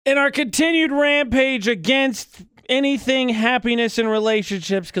In our continued rampage against anything happiness in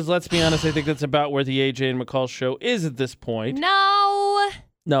relationships, because let's be honest, I think that's about where the AJ and McCall show is at this point. No,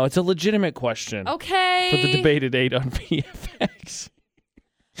 it's a legitimate question. Okay. For the debate at 8 on VFX.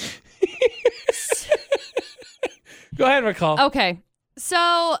 Go ahead, McCall. Okay.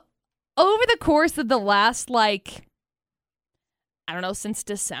 So, over the course of the last, since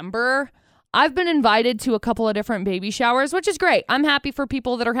December, I've been invited to a couple of different baby showers, which is great. I'm happy for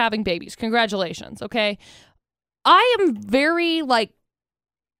people that are having babies. Congratulations, okay? I am very,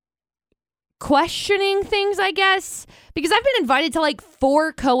 questioning things, I guess, because I've been invited to,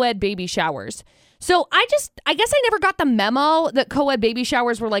 4 co-ed baby showers. So I guess I never got the memo that co-ed baby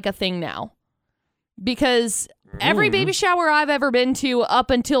showers were, a thing now. Because every baby shower I've ever been to up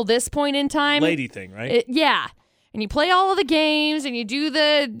until this point in time... Lady thing, right? Yeah. And you play all of the games, and you do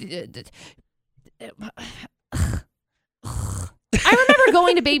the... I remember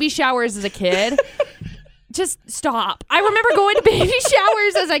going to baby showers as a kid. Just stop. I remember going to baby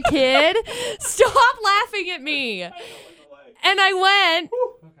showers as a kid. Stop laughing at me. And I went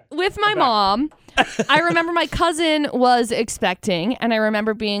with my mom. I remember my cousin was expecting, and I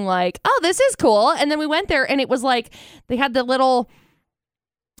remember being like, oh, this is cool. And then we went there, and it was they had the little,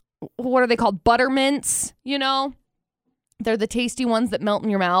 what are they called? Buttermints, They're the tasty ones that melt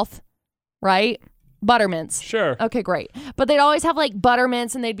in your mouth, right? Buttermints. Sure. Okay, great. But they'd always have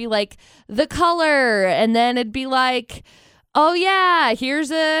buttermints, and they'd be the color, and then it'd be oh yeah, here's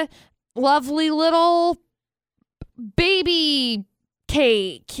a lovely little baby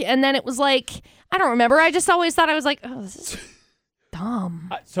cake. And then it was I don't remember. I just always thought I was oh, this is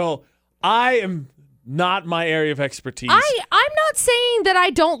dumb. So I am not my area of expertise. I'm not saying that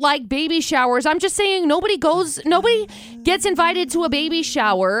I don't like baby showers. I'm just saying nobody gets invited to a baby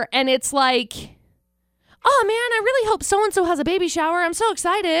shower, and it's oh man, I really hope so-and-so has a baby shower. I'm so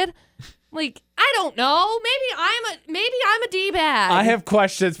excited. I don't know. Maybe I'm a D-bag. I have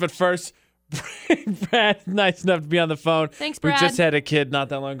questions, but first, Brad, nice enough to be on the phone. Thanks, Brad. We just had a kid not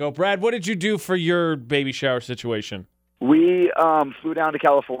that long ago. Brad, what did you do for your baby shower situation? We flew down to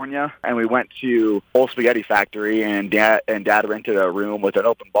California, and we went to Old Spaghetti Factory, and Dad rented a room with an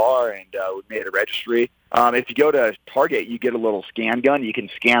open bar, and we made a registry. If you go to Target, you get a little scan gun. You can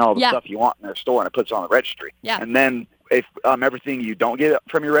scan all the stuff you want in their store, and it puts it on the registry. Yeah. And then if everything you don't get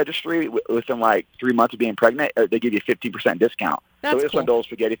from your registry within 3 months of being pregnant, they give you a 15% discount. That's so we just went to Old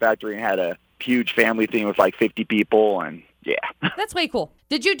Spaghetti Factory and had a huge family thing with 50 people, and yeah. That's way cool.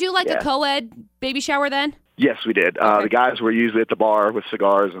 Did you do a co-ed baby shower then? Yes, we did. Okay. The guys were usually at the bar with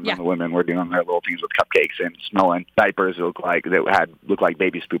cigars, and then the women were doing their little things with cupcakes and smelling diapers that looked like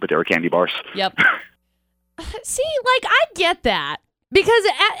baby poop, but they were candy bars. Yep. See, I get that. Because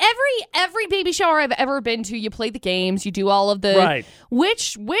at every baby shower I've ever been to, you play the games, you do all of the... Right.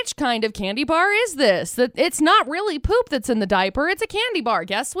 Which kind of candy bar is this? That it's not really poop that's in the diaper, it's a candy bar.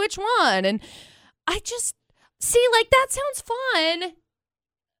 Guess which one? And I just... See, that sounds fun.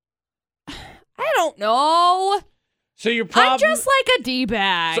 I don't know. So your problem... I'm just a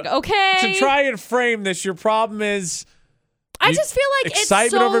D-bag, okay? To try and frame this, your problem is... I just feel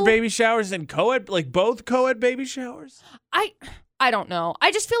excitement over baby showers and co-ed, both co-ed baby showers? I don't know.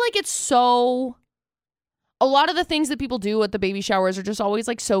 I just feel it's so... A lot of the things that people do at the baby showers are just always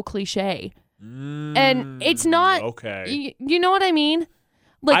so cliche. And it's not... Okay. You know what I mean?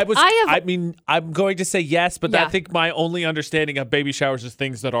 I'm going to say yes, but I think my only understanding of baby showers is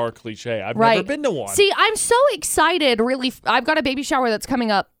things that are cliche. I've never been to one. See, I'm so excited, really. I've got a baby shower that's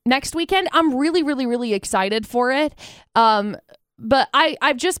coming up next weekend. I'm really, really, really excited for it. But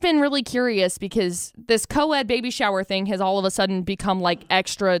I've just been really curious because this co-ed baby shower thing has all of a sudden become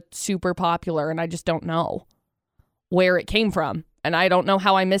extra super popular, and I just don't know where it came from. And I don't know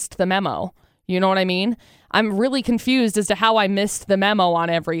how I missed the memo. You know what I mean? I'm really confused as to how I missed the memo on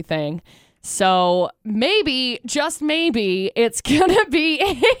everything. So maybe, just maybe, it's going to be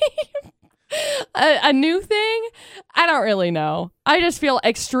a new thing. I don't really know. I just feel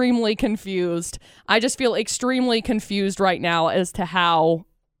extremely confused. I just feel extremely confused right now as to how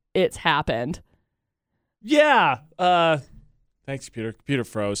it's happened. Yeah. Thanks, computer. Computer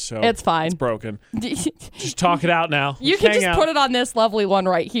froze, so it's fine. It's broken. Just talk it out now. You can just put it on this lovely one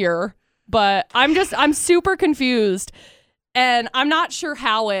right here. But I'm super confused, and I'm not sure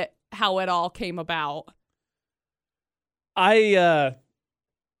how it all came about. I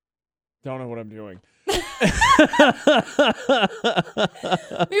don't know what I'm doing. We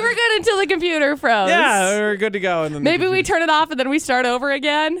were good until the computer froze. Yeah, we were good to go. And then maybe we turn it off and then we start over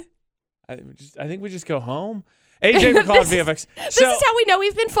again. I think we just go home. AJ McCall VFX. This is how we know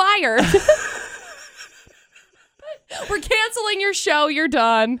we've been fired. We're canceling your show. You're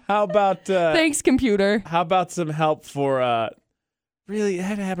done. How about Thanks, computer. How about some help for really it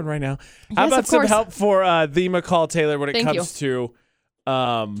had to happen right now. How Yes, about of some course. help for the McCall Taylor when it Thank comes to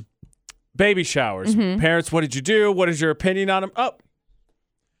baby showers? Mm-hmm. Parents, what did you do? What is your opinion on them? Oh.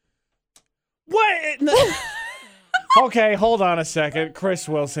 What? Okay, hold on a second. Chris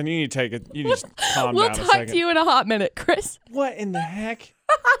Wilson, you need to take it. You need to calm We'll down a talk second. to you in a hot minute, Chris. What in the heck?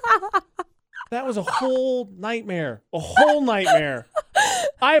 That was a whole nightmare. A whole nightmare.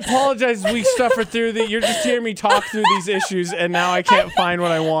 I apologize we suffered through the. You're just hearing me talk through these issues, and now I can't find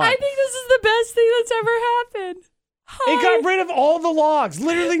what I want. I think this is the best thing that's ever happened. It got rid of all the logs.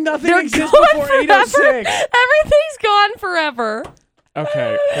 Literally nothing They're exists gone before forever. 806. Everything's gone forever.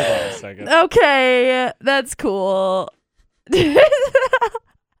 Okay, hold on a second. Okay, that's cool.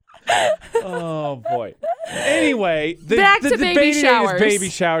 Oh boy. Anyway, Back to the baby debate today showers. is baby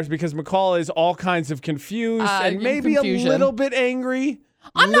showers because McCall is all kinds of confused and maybe confusion. a little bit angry.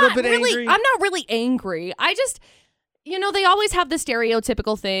 I'm not really angry. I just, they always have the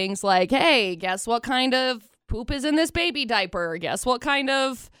stereotypical things like, hey, guess what kind of poop is in this baby diaper? Guess what kind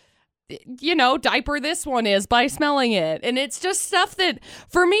of, diaper this one is by smelling it. And it's just stuff that,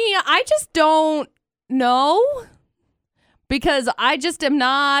 for me, I just don't know because I just am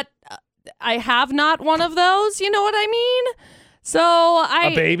not, I have not one of those. You know what I mean? So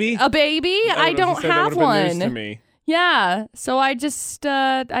A baby? I don't have one. News to me. Yeah, so I just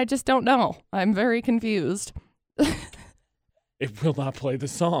don't know. I'm very confused. It will not play the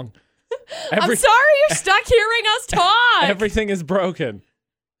song. I'm sorry you're stuck hearing us talk. Everything is broken.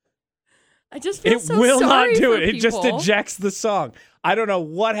 I just feel It so will not sorry do for it. It just people. ejects the song. I don't know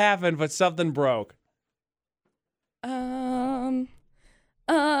what happened, but something broke.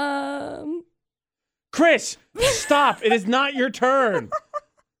 Chris, stop. It is not your turn.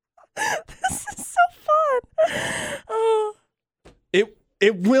 This is so fun. Oh.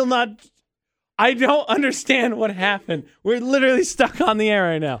 It will not. I don't understand what happened. We're literally stuck on the air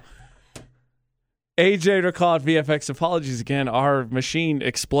right now. AJ McCall at VFX, apologies again. Our machine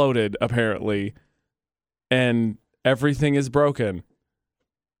exploded, apparently, and everything is broken.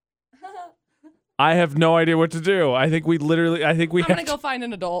 I have no idea what to do. I think we I'm going to go find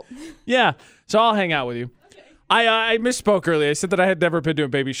an adult. Yeah, so I'll hang out with you. Okay. I misspoke earlier. I said that I had never been to a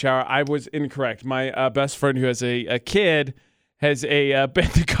baby shower. I was incorrect. My best friend who has a kid has a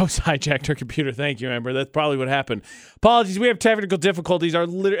the ghost hijacked her computer. Thank you, Amber. That's probably what happened. Apologies. We have technical difficulties.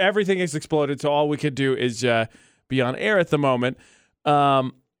 Everything has exploded, so all we could do is be on air at the moment.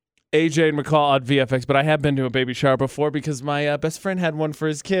 AJ and McCall on VFX, but I have been to a baby shower before because my best friend had one for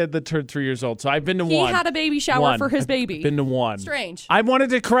his kid that turned 3 years old. So I've been to one. He had a baby shower for his baby. I've been to one. Strange. I wanted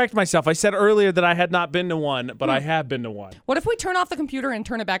to correct myself. I said earlier that I had not been to one, but I have been to one. What if we turn off the computer and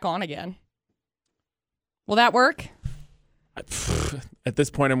turn it back on again? Will that work? At this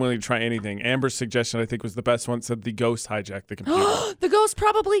point, I'm willing to try anything. Amber's suggestion, I think, was the best one. Said the ghost hijacked the computer. The ghost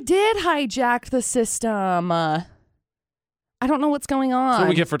probably did hijack the system. I don't know what's going on. That's what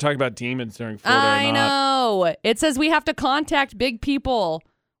we get for talking about demons during Florida. I know. It says we have to contact big people.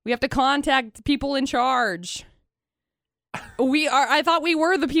 We have to contact people in charge. I thought we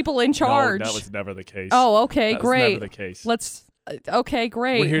were the people in charge. No, that was never the case. Oh, okay, that great. was never the case. Okay,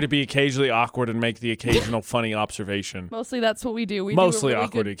 great. We're here to be occasionally awkward and make the occasional funny observation. Mostly that's what we do. We Mostly do a really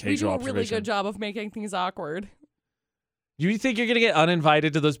awkward good, occasional We do a really observation. good job of making things awkward. You think you're going to get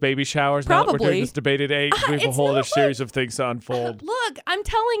uninvited to those baby showers now that we're Probably. doing this debate at 8? We have a It's whole not other like- series of things to unfold. Look, I'm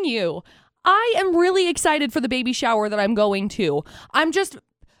telling you, I am really excited for the baby shower that I'm going to. I'm just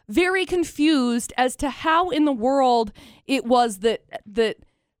very confused as to how in the world it was that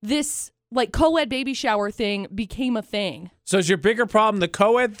this like co-ed baby shower thing became a thing. So is your bigger problem the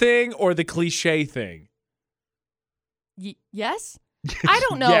co-ed thing or the cliche thing? Yes? I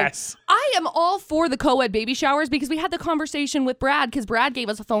don't know. Yes. I am all for the co-ed baby showers because we had the conversation with Brad because Brad gave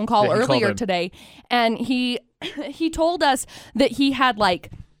us a phone call Yeah, he called earlier in. today and he told us that they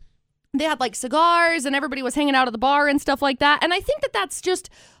had cigars and everybody was hanging out at the bar and stuff like that. And I think that that's just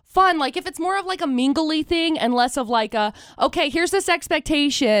fun. Like if it's more of like a mingly thing and less of like okay, here's this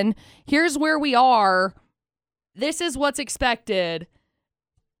expectation. Here's where we are. This is what's expected.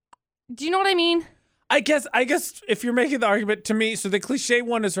 Do you know what I mean? I guess if you're making the argument to me, so the cliche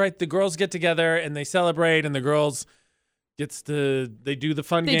one is right. The girls get together and they celebrate, and the girls they do the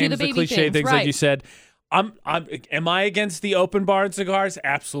fun They do games, the the baby cliche things, things right. like you said. Am I against the open bar and cigars?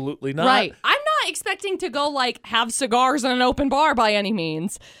 Absolutely not. Right. I'm not expecting to go like have cigars in an open bar by any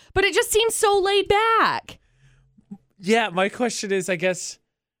means, but it just seems so laid back. Yeah, my question is, I guess,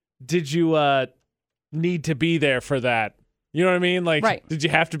 did you need to be there for that? You know what I mean? Like, Right. Did you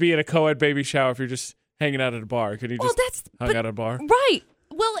have to be at a co-ed baby shower if you're just hanging out at a bar? Could you just hung out at a bar? Right.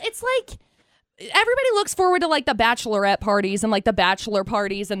 Well, it's like everybody looks forward to like the bachelorette parties and like the bachelor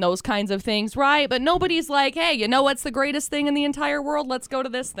parties and those kinds of things, right? But nobody's like, hey, you know what's the greatest thing in the entire world? Let's go to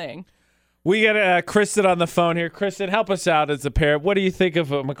this thing. We got Kristen on the phone here. Kristen, help us out as a parent. What do you think of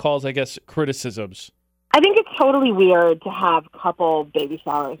McCall's, I guess, criticisms? I think it's totally weird to have couple baby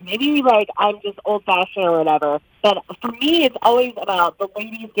showers. Maybe, like, I'm just old-fashioned or whatever. But for me, it's always about the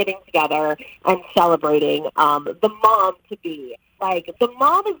ladies getting together and celebrating the mom-to-be. Like, the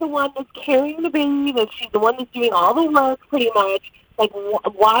mom is the one that's carrying the baby, that she's the one that's doing all the work, pretty much. Like,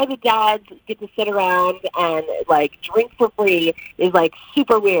 why the dads get to sit around and, like, drink for free is, like,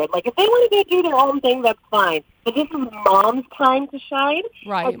 super weird. Like, if they want to go do their own thing, that's fine. But this is mom's time to shine.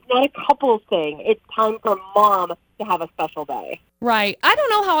 Right. It's not a couple's thing. It's time for mom to have a special day. Right. I don't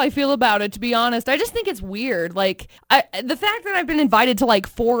know how I feel about it, to be honest. I just think it's weird. Like, the fact that I've been invited to, like,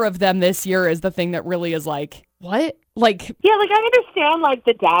 4 of them this year is the thing that really is like, what? Like, yeah, like, I understand, like,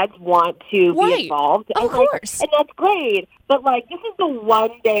 the dads want to be involved. Of course. And that's great. But, like, this is the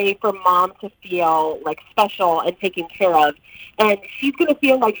one day for mom to feel, like, special and taken care of. And she's going to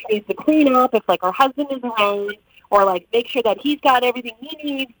feel like she needs to clean up if, like, her husband is around or, like, make sure that he's got everything he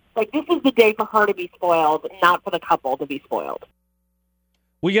needs. Like, this is the day for her to be spoiled, not for the couple to be spoiled.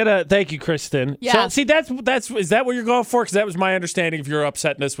 We gotta thank you, Kristen. Yeah. So, see, that's is that what you're going for? Because that was my understanding of your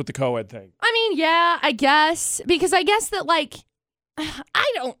upsetness with the coed thing. I mean, yeah, I guess. Because I guess that, like,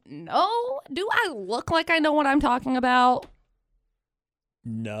 I don't know. Do I look like I know what I'm talking about?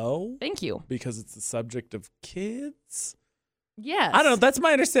 No. Thank you. Because it's the subject of kids? Yes. I don't know. That's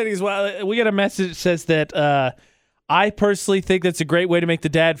my understanding as well. We got a message that says that I personally think that's a great way to make the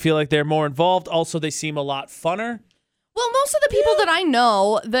dad feel like they're more involved. Also, they seem a lot funner. Well, most of the people that I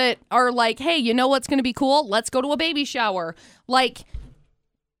know that are like, hey, you know what's going to be cool? Let's go to a baby shower. Like,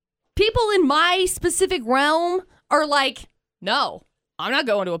 people in my specific realm are like, no, I'm not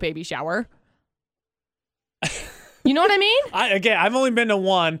going to a baby shower. You know what I mean? I've only been to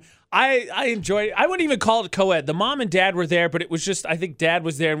one. I enjoyed it. I wouldn't even call it co-ed. The mom and dad were there, but it was just, I think dad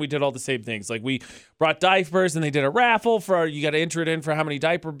was there and we did all the same things. Like, we brought diapers and they did a raffle for, you got to enter it in for how many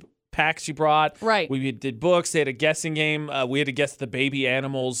diaper packs you brought. Right. We did books. They had a guessing game. We had to guess the baby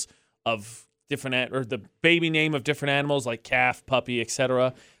animals of different, or the baby name of different animals like calf, puppy,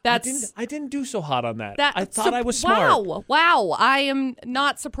 etc. I didn't do so hot on that. I thought I was smart. Wow. I am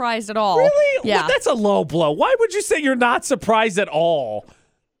not surprised at all. Really? Yeah. Well, that's a low blow. Why would you say you're not surprised at all?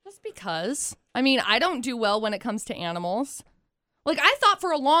 Just because. I mean, I don't do well when it comes to animals. Like, I thought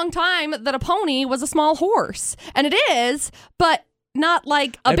for a long time that a pony was a small horse. And it is, but not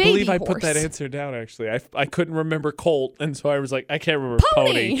like a baby horse. I believe I put that answer down, actually. I couldn't remember colt, and so I was like, I can't remember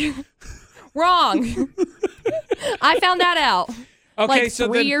pony. Wrong. I found that out like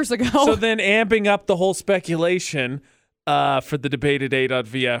 3 years ago. So then amping up the whole speculation for the debate at 8 on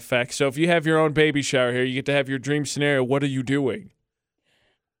VFX. So if you have your own baby shower here, you get to have your dream scenario. What are you doing?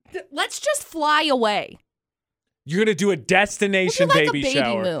 Let's just fly away. You're going to do a destination like baby a baby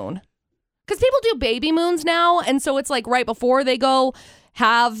shower. Moon. Because people do baby moons now, and so it's like right before they go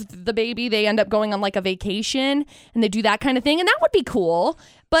have the baby, they end up going on like a vacation, and they do that kind of thing, and that would be cool.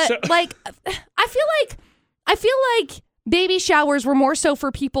 But like, I feel like baby showers were more so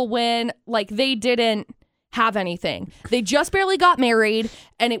for people when like they didn't have anything. They just barely got married,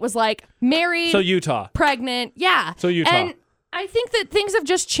 and it was like married, so Utah, pregnant, yeah. So Utah. And I think that things have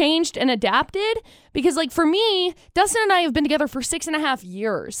just changed and adapted because, like, for me, Dustin and I have been together for 6.5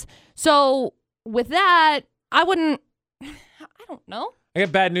 years. So with that, I don't know. I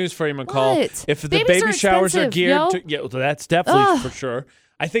got bad news for you, McCall. What? If the Babies baby showers are geared to, yo. well, that's definitely for sure.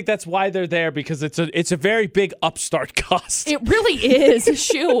 I think that's why they're there, because it's a very big upstart cost. It really is.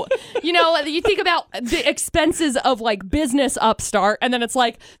 Shoot. You know, you think about the expenses of like business upstart, and then it's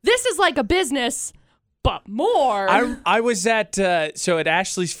like, this is like a business, but more. I was at at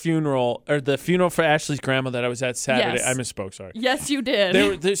Ashley's funeral, or the funeral for Ashley's grandma that I was at Saturday. Yes. I misspoke, sorry. Yes, you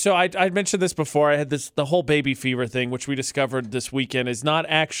did. So I mentioned this before. I had the whole baby fever thing, which we discovered this weekend is not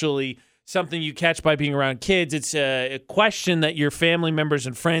actually something you catch by being around kids. It's a question that your family members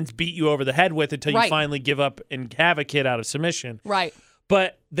and friends beat you over the head with until you finally give up and have a kid out of submission. Right.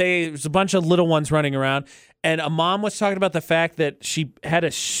 But there's a bunch of little ones running around, and a mom was talking about the fact that she had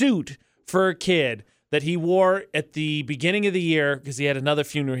a suit for her kid that he wore at the beginning of the year because he had another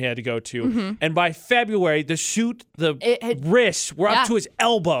funeral he had to go to. Mm-hmm. And by February, the suit, wrists were up to his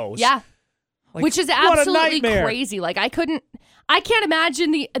elbows. Yeah. Like, which is absolutely crazy. Like, I can't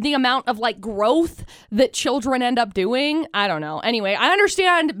imagine the amount of like growth that children end up doing. I don't know. Anyway, I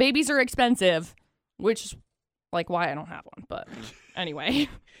understand babies are expensive, which is like why I don't have one. But anyway.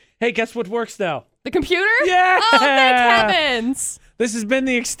 Hey, guess what works now? The computer? Yeah. Oh, thank heavens. This has been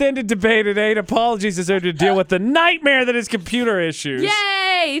the extended debate at 8. Apologies as to deal with the nightmare that is computer issues.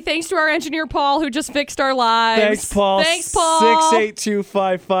 Yay! Thanks to our engineer, Paul, who just fixed our lives. Thanks, Paul.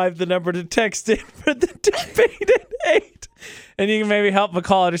 68255, the number to text in for the debate at 8. And you can maybe help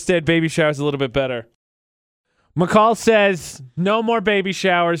McCall understand baby showers a little bit better. McCall says, no more baby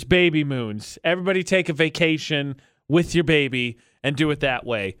showers, baby moons. Everybody take a vacation with your baby and do it that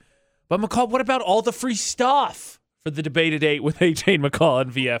way. But McCall, what about all the free stuff for the debate at 8 with AJ and McCall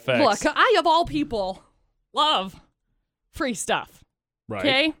on VFX? Look, I, of all people, love free stuff. Right.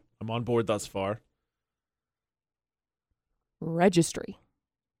 Okay? I'm on board thus far. Registry.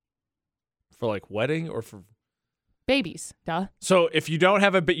 For like wedding or for... Babies, duh. So if you don't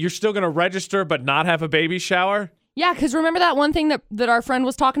have you're still going to register but not have a baby shower? Yeah, because remember that one thing that our friend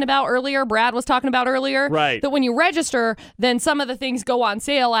was talking about earlier, Brad was talking about earlier? Right. That when you register, then some of the things go on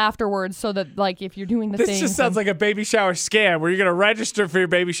sale afterwards so that, like, if you're doing the things... This just sounds like a baby shower scam where you're going to register for your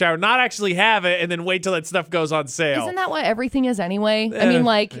baby shower, not actually have it, and then wait till that stuff goes on sale. Isn't that what everything is anyway? I mean,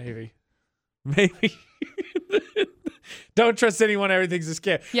 like... Maybe. Don't trust anyone. Everything's a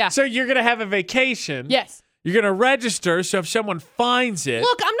scam. Yeah. So you're going to have a vacation. Yes. You're going to register, so if someone finds it...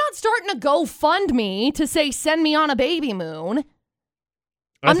 Look, I'm not starting to GoFundMe to say, send me on a baby moon.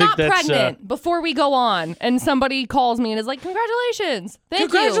 I'm not pregnant before we go on, and somebody calls me and is like, congratulations.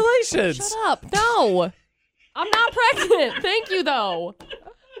 Thank you. Congratulations. Shut up. No. I'm not pregnant. Thank you, though.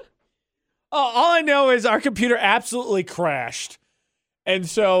 Oh, all I know is our computer absolutely crashed. And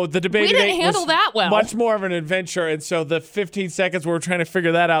so the debate We didn't handle that well. Much more of an adventure. And so the 15 seconds we were trying to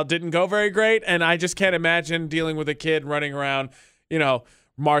figure that out didn't go very great. And I just can't imagine dealing with a kid running around,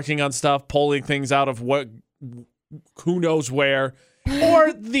 marking on stuff, pulling things out of who knows where.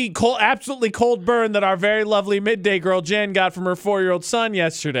 Or the absolutely cold burn that our very lovely midday girl Jen got from her 4-year-old son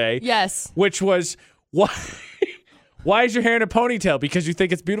yesterday. Yes. Which was, why is your hair in a ponytail? Because you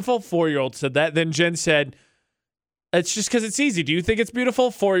think it's beautiful? 4-year-old said that. Then Jen said... It's just because it's easy. Do you think it's beautiful?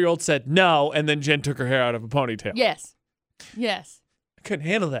 4-year-old said no, and then Jen took her hair out of a ponytail. Yes. I couldn't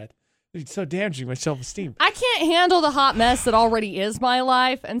handle that. It's so damaging my self-esteem. I can't handle the hot mess that already is my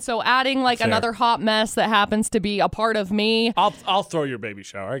life, and so adding Fair. another hot mess that happens to be a part of me. I'll throw your baby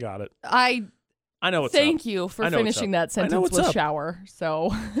shower. I got it. I know what's up. thank you for finishing that sentence with shower.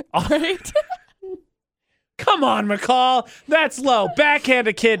 So, all right. Come on, McCall. That's low. Backhand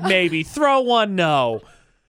a kid, maybe. Throw one, no.